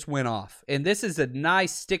 Dude just went off. And this is a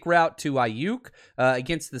nice stick route to Aiyuk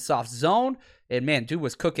against the soft zone. And, man, dude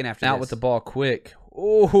was cooking after that. Out with the ball quick.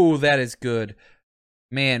 Oh, that is good.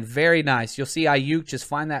 Man, very nice. You'll see Aiyuk just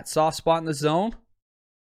find that soft spot in the zone.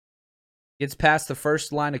 Gets past the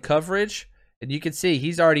first line of coverage. And you can see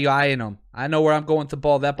he's already eyeing him. I know where I'm going with the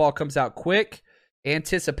ball. That ball comes out quick.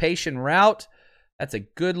 Anticipation route. That's a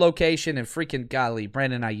good location. And freaking golly,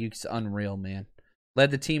 Brandon Aiyuk's unreal, man.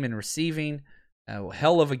 Led the team in receiving.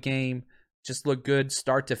 Hell of a game. Just looked good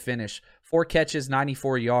start to finish. 4 catches,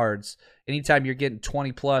 94 yards. Anytime you're getting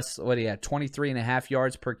 20 plus, 23.5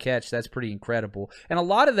 yards per catch, that's pretty incredible. And a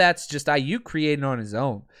lot of that's just Aiyuk creating on his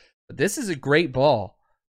own. But this is a great ball.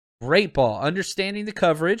 Great ball. Understanding the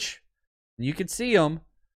coverage. You can see him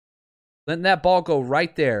letting that ball go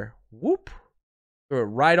right there. Whoop. Threw it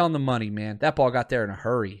right on the money, man. That ball got there in a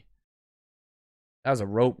hurry. That was a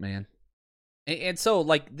rope, man. And so,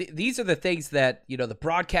 like, these are the things that, the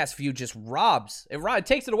broadcast view just robs. It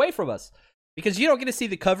takes it away from us because you don't get to see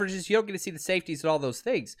the coverages. You don't get to see the safeties and all those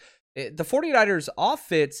things. The 49ers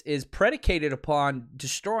offense is predicated upon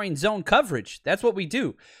destroying zone coverage. That's what we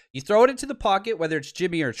do. You throw it into the pocket, whether it's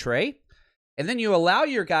Jimmy or Trey, and then you allow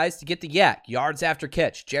your guys to get the yak, yards after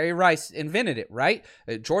catch. Jerry Rice invented it, right?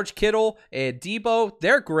 George Kittle and Debo,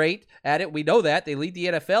 they're great at it. We know that. They lead the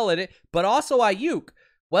NFL at it. But also Aiyuk.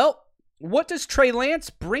 Well, what does Trey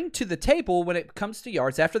Lance bring to the table when it comes to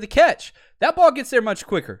yards after the catch? That ball gets there much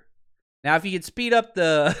quicker. Now, if he could speed up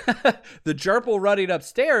the the gerbil running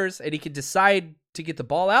upstairs and he could decide to get the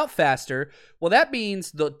ball out faster, well, that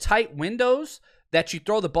means the tight windows that you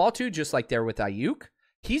throw the ball to, just like there with Aiyuk,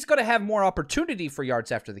 he's going to have more opportunity for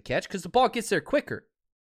yards after the catch because the ball gets there quicker.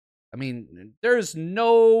 I mean, there's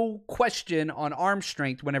no question on arm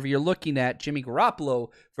strength whenever you're looking at Jimmy Garoppolo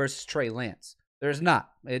versus Trey Lance. There's not.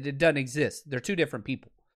 It doesn't exist. They're two different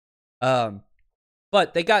people.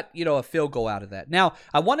 But they got, a field goal out of that. Now,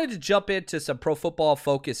 I wanted to jump into some Pro Football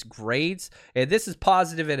Focus grades, and this is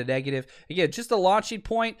positive and a negative. Again, just a launching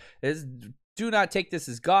point. Do not take this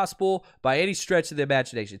as gospel by any stretch of the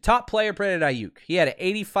imagination. Top player, Brandon Aiyuk. He had an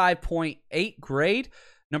 85.8 grade.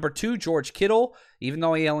 Number 2, George Kittle. Even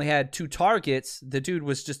though he only had 2 targets, the dude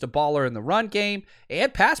was just a baller in the run game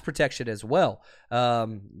and pass protection as well.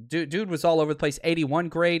 Dude was all over the place. 81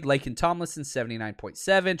 grade. Laken Tomlinson,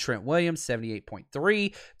 79.7. Trent Williams,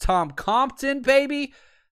 78.3. Tom Compton, baby.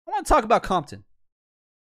 I want to talk about Compton.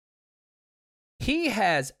 He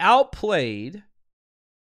has outplayed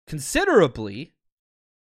considerably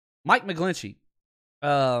Mike McGlinchey.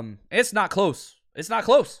 It's not close. It's not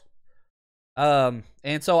close.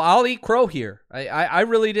 And so I'll eat crow here. I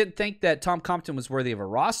really didn't think that Tom Compton was worthy of a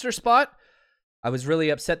roster spot. I was really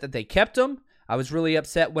upset that they kept him. I was really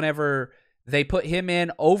upset whenever they put him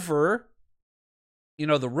in over,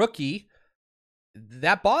 the rookie.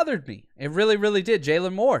 That bothered me. It really, really did,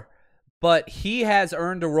 Jalen Moore. But he has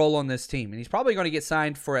earned a role on this team, and he's probably going to get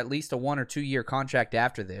signed for at least a 1 or 2 year contract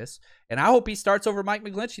after this. And I hope he starts over Mike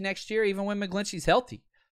McGlinchey next year, even when McGlinchey's healthy.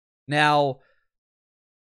 Now,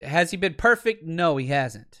 has he been perfect? No, he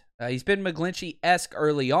hasn't. He's been McGlinchey-esque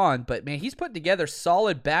early on, but, man, he's put together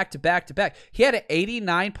solid back-to-back-to-back. He had an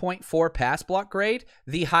 89.4 pass block grade,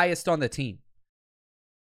 the highest on the team.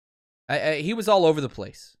 He was all over the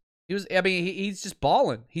place. He's just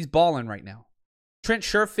balling. He's balling right now. Trent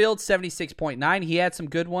Sherfield, 76.9. He had some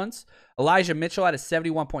good ones. Elijah Mitchell had a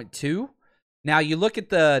 71.2. Now, you look at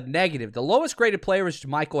the negative. The lowest graded player was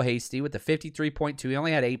Michael Hasty with a 53.2. He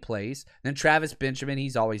only had 8 plays. Then Travis Benjamin,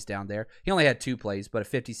 he's always down there. He only had 2 plays, but a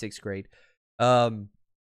 56 grade. And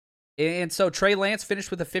so Trey Lance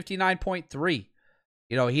finished with a 59.3.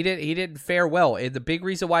 He didn't fare well. And the big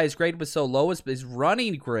reason why his grade was so low is his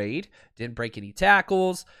running grade. Didn't break any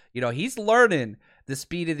tackles. He's learning the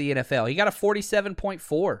speed of the NFL. He got a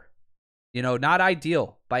 47.4. Not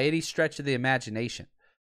ideal by any stretch of the imagination.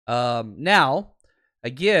 Now,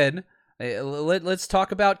 again, let's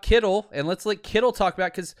talk about Kittle, and let's let Kittle talk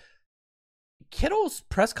about, because Kittle's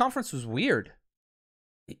press conference was weird.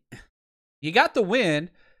 You got the win.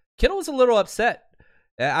 Kittle was a little upset.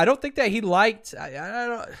 I don't think that he liked.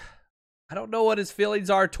 I don't know what his feelings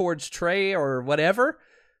are towards Trey or whatever,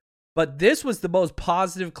 but this was the most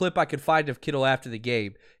positive clip I could find of Kittle after the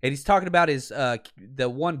game, and he's talking about his the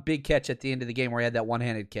one big catch at the end of the game where he had that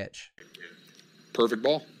one-handed catch. Perfect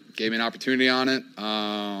ball. Gave me an opportunity on it.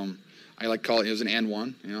 I like to call it was an and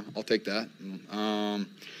one. I'll take that.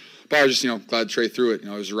 But I was just glad Trey threw it. It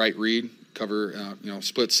was the right read. Cover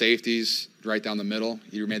split safeties right down the middle.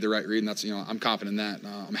 You made the right read, and that's I'm confident in that.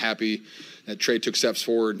 I'm happy that Trey took steps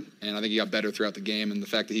forward, and I think he got better throughout the game. And the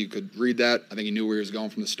fact that he could read that, I think he knew where he was going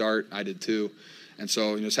from the start. I did too. And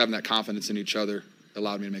so just having that confidence in each other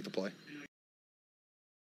allowed me to make the play.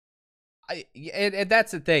 And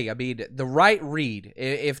that's the thing. The right read.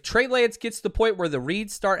 If Trey Lance gets to the point where the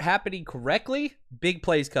reads start happening correctly, big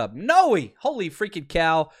plays come. Holy freaking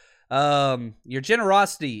cow. Your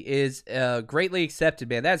generosity is greatly accepted,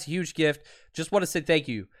 man. That's a huge gift. Just want to say thank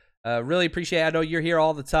you. Really appreciate it. I know you're here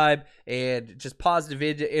all the time, and just positive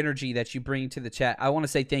energy that you bring to the chat. I want to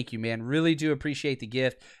say thank you, man. Really do appreciate the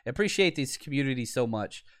gift. Appreciate this community so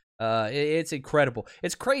much. It's incredible.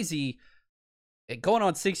 It's crazy. Going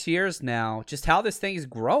on 6 years now, just how this thing has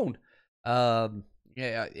grown.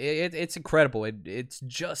 It's incredible. It's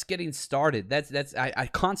just getting started. I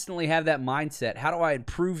constantly have that mindset. How do I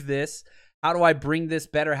improve this? How do I bring this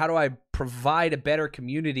better? How do I provide a better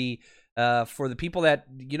community for the people that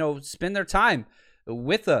spend their time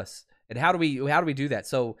with us? And how do we do that?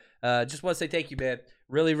 So just want to say thank you, man.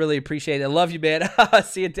 Really, really appreciate it. I love you, man.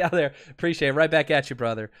 See you down there. Appreciate it. Right back at you,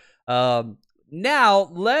 brother. Now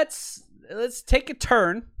let's take a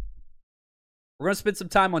turn. We're going to spend some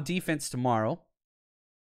time on defense tomorrow.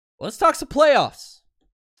 Let's talk some playoffs.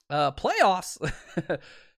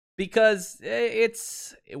 Because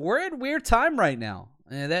we're in weird time right now.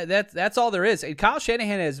 And that's all there is. And Kyle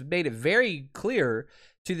Shanahan has made it very clear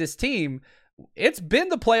to this team, it's been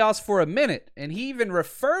the playoffs for a minute. And he even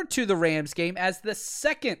referred to the Rams game as the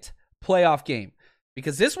second playoff game.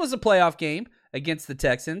 Because this was a playoff game against the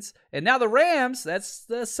Texans, and now the Rams, that's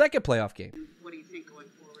the second playoff game. What do you think going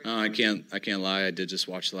forward? I can't lie. I did just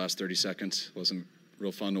watch the last 30 seconds. It wasn't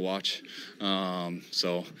real fun to watch.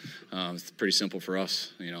 It's pretty simple for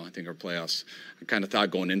us. I think our playoffs, I kind of thought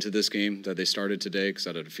going into this game that they started today because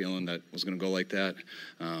I had a feeling that it was going to go like that,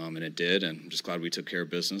 and it did, and I'm just glad we took care of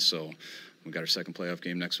business. So we got our second playoff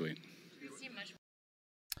game next week.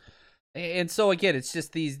 And so again, it's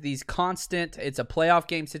just these constant. It's a playoff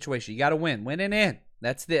game situation. You got to win and in.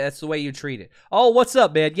 That's the way you treat it. Oh, what's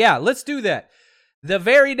up, man? Yeah, let's do that. The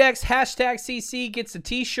very next #CC gets a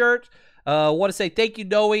T-shirt. Want to say thank you,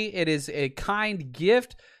 Noe. It is a kind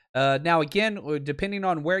gift. Now again, depending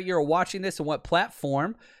on where you're watching this and what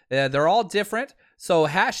platform, they're all different. So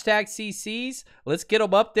 #CCs, let's get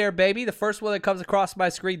them up there, baby. The first one that comes across my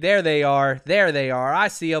screen, there they are. I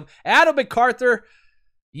see them. Adam MacArthur.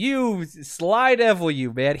 You sly devil,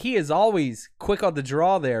 you, man. He is always quick on the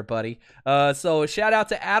draw there, buddy. So shout out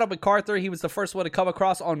to Adam MacArthur. He was the first one to come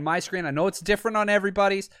across on my screen. I know it's different on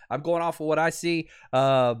everybody's. I'm going off of what I see.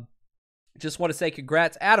 Just want to say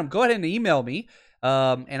congrats. Adam, go ahead and email me.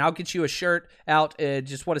 And I'll get you a shirt out.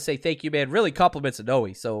 Just want to say thank you, man. Really compliments of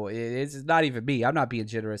Noe. So it's not even me. I'm not being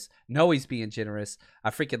generous. Noe's being generous.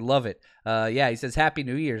 I freaking love it. Yeah, he says, Happy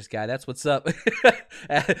New Year's, guy. That's what's up.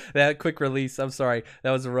 That quick release. I'm sorry.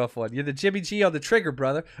 That was a rough one. You're the Jimmy G on the trigger,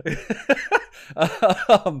 brother.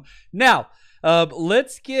 Now,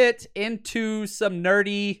 let's get into some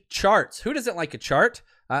nerdy charts. Who doesn't like a chart?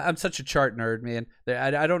 I'm such a chart nerd, man.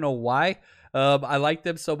 I don't know why. I like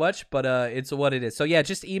them so much, but it's what it is. So, yeah,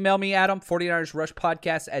 just email me, Adam,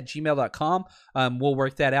 49ersrushpodcast@gmail.com. We'll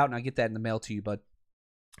work that out, and I'll get that in the mail to you, bud.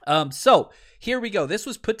 So, here we go. This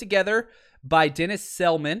was put together by Dennis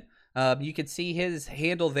Selman. You can see his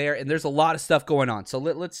handle there, and there's a lot of stuff going on. So,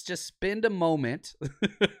 let's just spend a moment.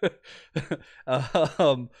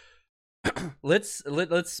 Let's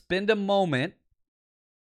spend a moment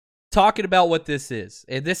talking about what this is.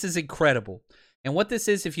 And this is incredible. And what this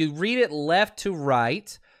is, if you read it left to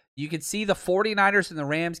right, you can see the 49ers and the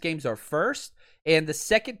Rams games are first. And the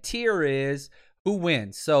second tier is who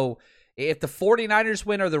wins. So if the 49ers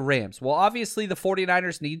win or the Rams, well, obviously the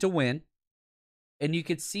 49ers need to win. And you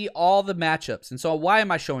can see all the matchups. And so why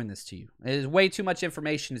am I showing this to you? It's way too much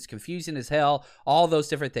information. It's confusing as hell. All those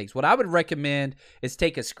different things. What I would recommend is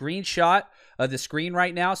take a screenshot of the screen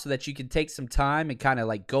right now so that you can take some time and kind of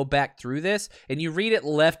like go back through this. And you read it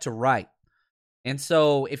left to right. And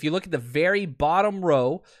so if you look at the very bottom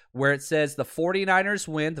row where it says the 49ers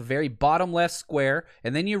win, the very bottom left square,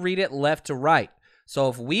 and then you read it left to right. So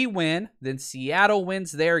if we win, then Seattle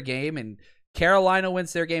wins their game and Carolina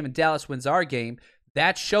wins their game and Dallas wins our game.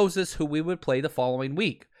 That shows us who we would play the following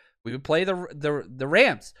week. We would play the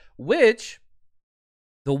Rams, which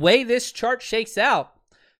the way this chart shakes out,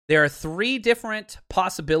 there are 3 different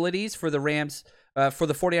possibilities for the Rams, for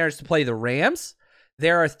the 49ers to play the Rams.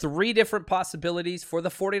 There are 3 different possibilities for the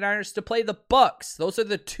 49ers to play the Bucs. Those are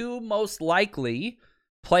the 2 most likely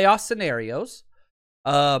playoff scenarios.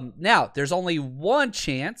 Now, there's only 1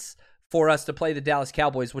 chance for us to play the Dallas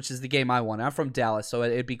Cowboys, which is the game I want. I'm from Dallas, so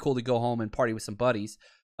it'd be cool to go home and party with some buddies.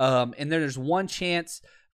 And then there's 1 chance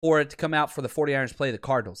for it to come out for the 49ers to play the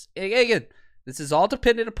Cardinals. Again, this is all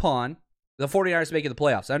dependent upon the 49ers making the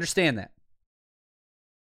playoffs. I understand that.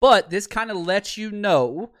 But this kind of lets you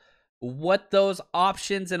know what those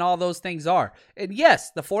options and all those things are. And yes,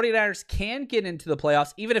 the 49ers can get into the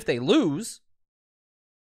playoffs even if they lose,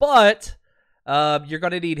 but you're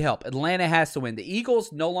going to need help. Atlanta has to win. The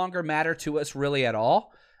Eagles no longer matter to us really at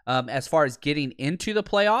all as far as getting into the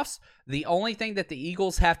playoffs. The only thing that the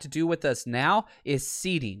Eagles have to do with us now is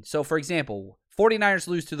seeding. So, for example, 49ers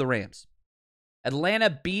lose to the Rams.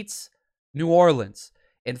 Atlanta beats New Orleans,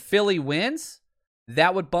 and Philly wins.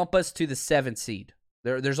 That would bump us to the 7th seed.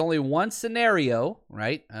 There's only one scenario,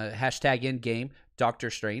 right? Hashtag endgame, Doctor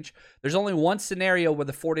Strange. There's only one scenario where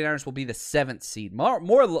the 49ers will be the 7th seed.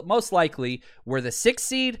 Most likely, we're the 6th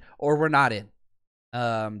seed or we're not in.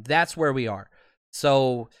 That's where we are.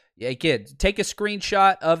 So, again, take a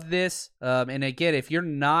screenshot of this. And again, if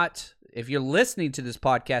you're listening to this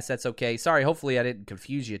podcast, that's okay. Sorry, hopefully I didn't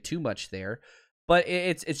confuse you too much there. But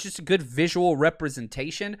it's just a good visual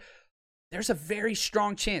representation. There's a very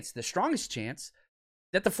strong chance, the strongest chance,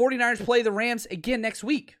 that the 49ers play the Rams again next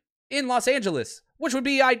week in Los Angeles, which would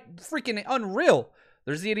be freaking unreal.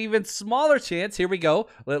 There's an even smaller chance. Here we go.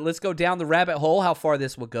 Let's go down the rabbit hole, how far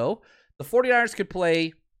this will go. The 49ers could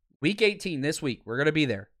play Week 18 this week. We're going to be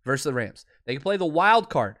there versus the Rams. They can play the wild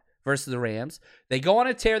card versus the Rams. They go on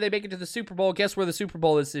a tear. They make it to the Super Bowl. Guess where the Super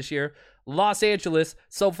Bowl is this year? Los Angeles,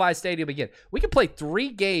 SoFi Stadium again. We can play 3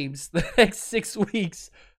 games the next 6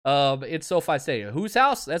 weeks in SoFi Stadium. Whose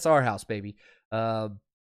house? That's our house, baby.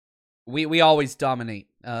 We always dominate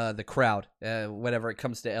the crowd whenever it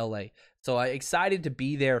comes to LA. So I'm excited to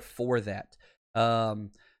be there for that.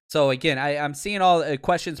 So again, I'm seeing all the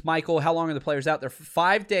questions. Michael, how long are the players out there?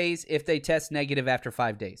 5 days if they test negative after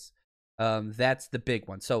 5 days. That's the big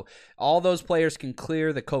one. So all those players can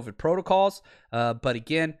clear the COVID protocols. But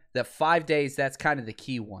again, the 5 days, that's kind of the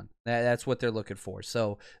key one. That's what they're looking for.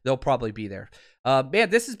 So they'll probably be there. Man,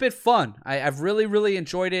 this has been fun. I've really, really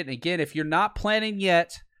enjoyed it. And again, if you're not planning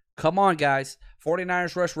yet, come on, guys.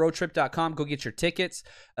 49ersrushroadtrip.com. Go get your tickets.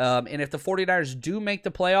 And if the 49ers do make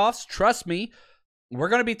the playoffs, trust me, we're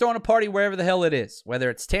going to be throwing a party wherever the hell it is. Whether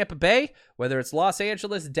it's Tampa Bay, whether it's Los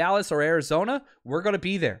Angeles, Dallas, or Arizona, we're going to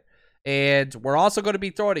be there. And we're also going to be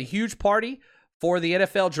throwing a huge party for the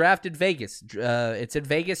NFL draft in Vegas. It's in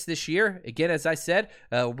Vegas this year. Again, as I said,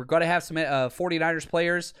 we're going to have some 49ers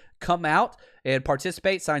players come out and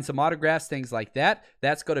participate, sign some autographs, things like that.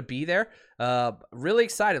 That's going to be there. Really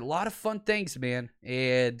excited. A lot of fun things, man.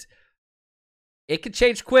 And it could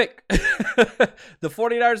change quick. The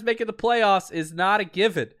 49ers making the playoffs is not a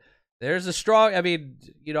given. There's a strong,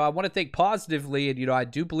 I want to think positively, and, I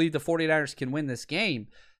do believe the 49ers can win this game,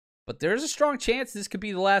 but there's a strong chance this could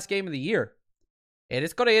be the last game of the year. And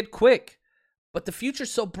it's going to end quick. But the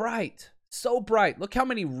future's so bright. So bright. Look how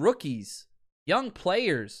many rookies, young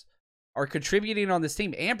players, are contributing on this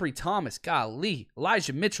team. Ambry Thomas, golly,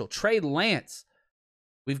 Elijah Mitchell, Trey Lance.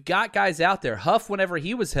 We've got guys out there. Huff whenever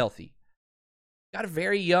he was healthy. Got a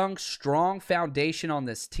very young, strong foundation on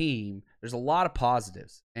this team. There's a lot of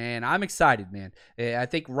positives, and I'm excited, man. I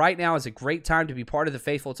think right now is a great time to be part of the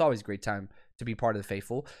faithful. It's always a great time to be part of the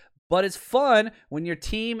faithful, but it's fun when your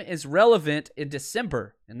team is relevant in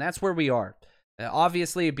December, and that's where we are.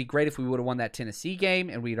 Obviously, it'd be great if we would have won that Tennessee game,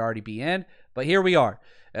 and we'd already be in, but here we are.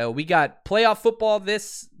 We got playoff football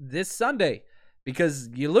this Sunday, because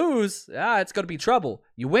you lose, it's going to be trouble.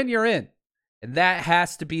 You win, you're in, and that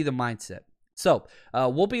has to be the mindset. So,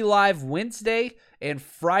 we'll be live Wednesday and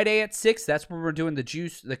Friday at 6. That's when we're doing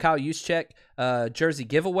the Kyle Juszczyk jersey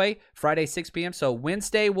giveaway, Friday, 6 p.m. So,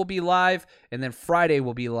 Wednesday we'll be live, and then Friday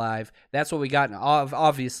we'll be live. That's what we got. And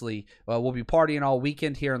obviously, we'll be partying all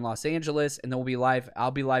weekend here in Los Angeles, and then we'll be live.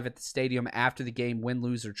 I'll be live at the stadium after the game, win,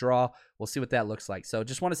 lose, or draw. We'll see what that looks like. So,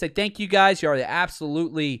 just want to say thank you guys. You are the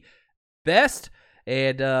absolutely best.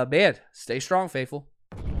 And, man, stay strong, faithful.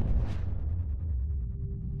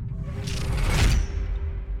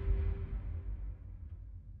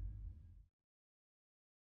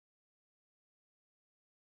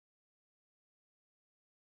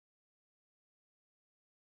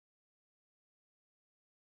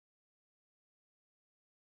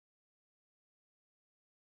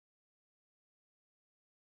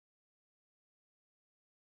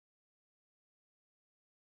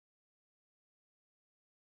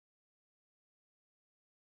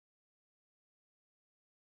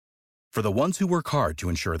 For the ones who work hard to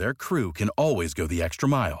ensure their crew can always go the extra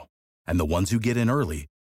mile, and the ones who get in early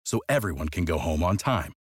so everyone can go home on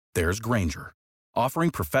time, there's Grainger, offering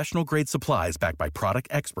professional-grade supplies backed by product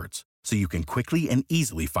experts so you can quickly and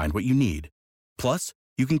easily find what you need. Plus,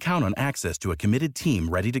 you can count on access to a committed team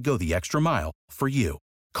ready to go the extra mile for you.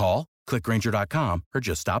 Call, click Grainger.com, or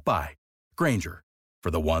just stop by. Grainger,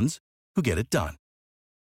 for the ones who get it done.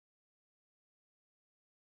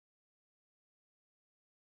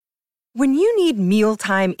 When you need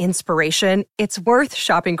mealtime inspiration, it's worth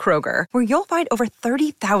shopping Kroger, where you'll find over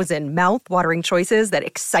 30,000 mouth-watering choices that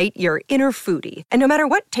excite your inner foodie. And no matter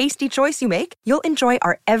what tasty choice you make, you'll enjoy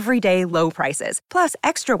our everyday low prices, plus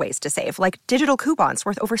extra ways to save, like digital coupons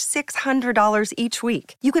worth over $600 each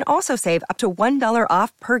week. You can also save up to $1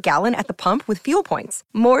 off per gallon at the pump with fuel points.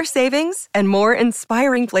 More savings and more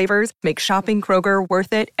inspiring flavors make shopping Kroger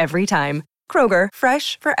worth it every time. Kroger,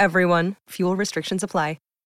 fresh for everyone. Fuel restrictions apply.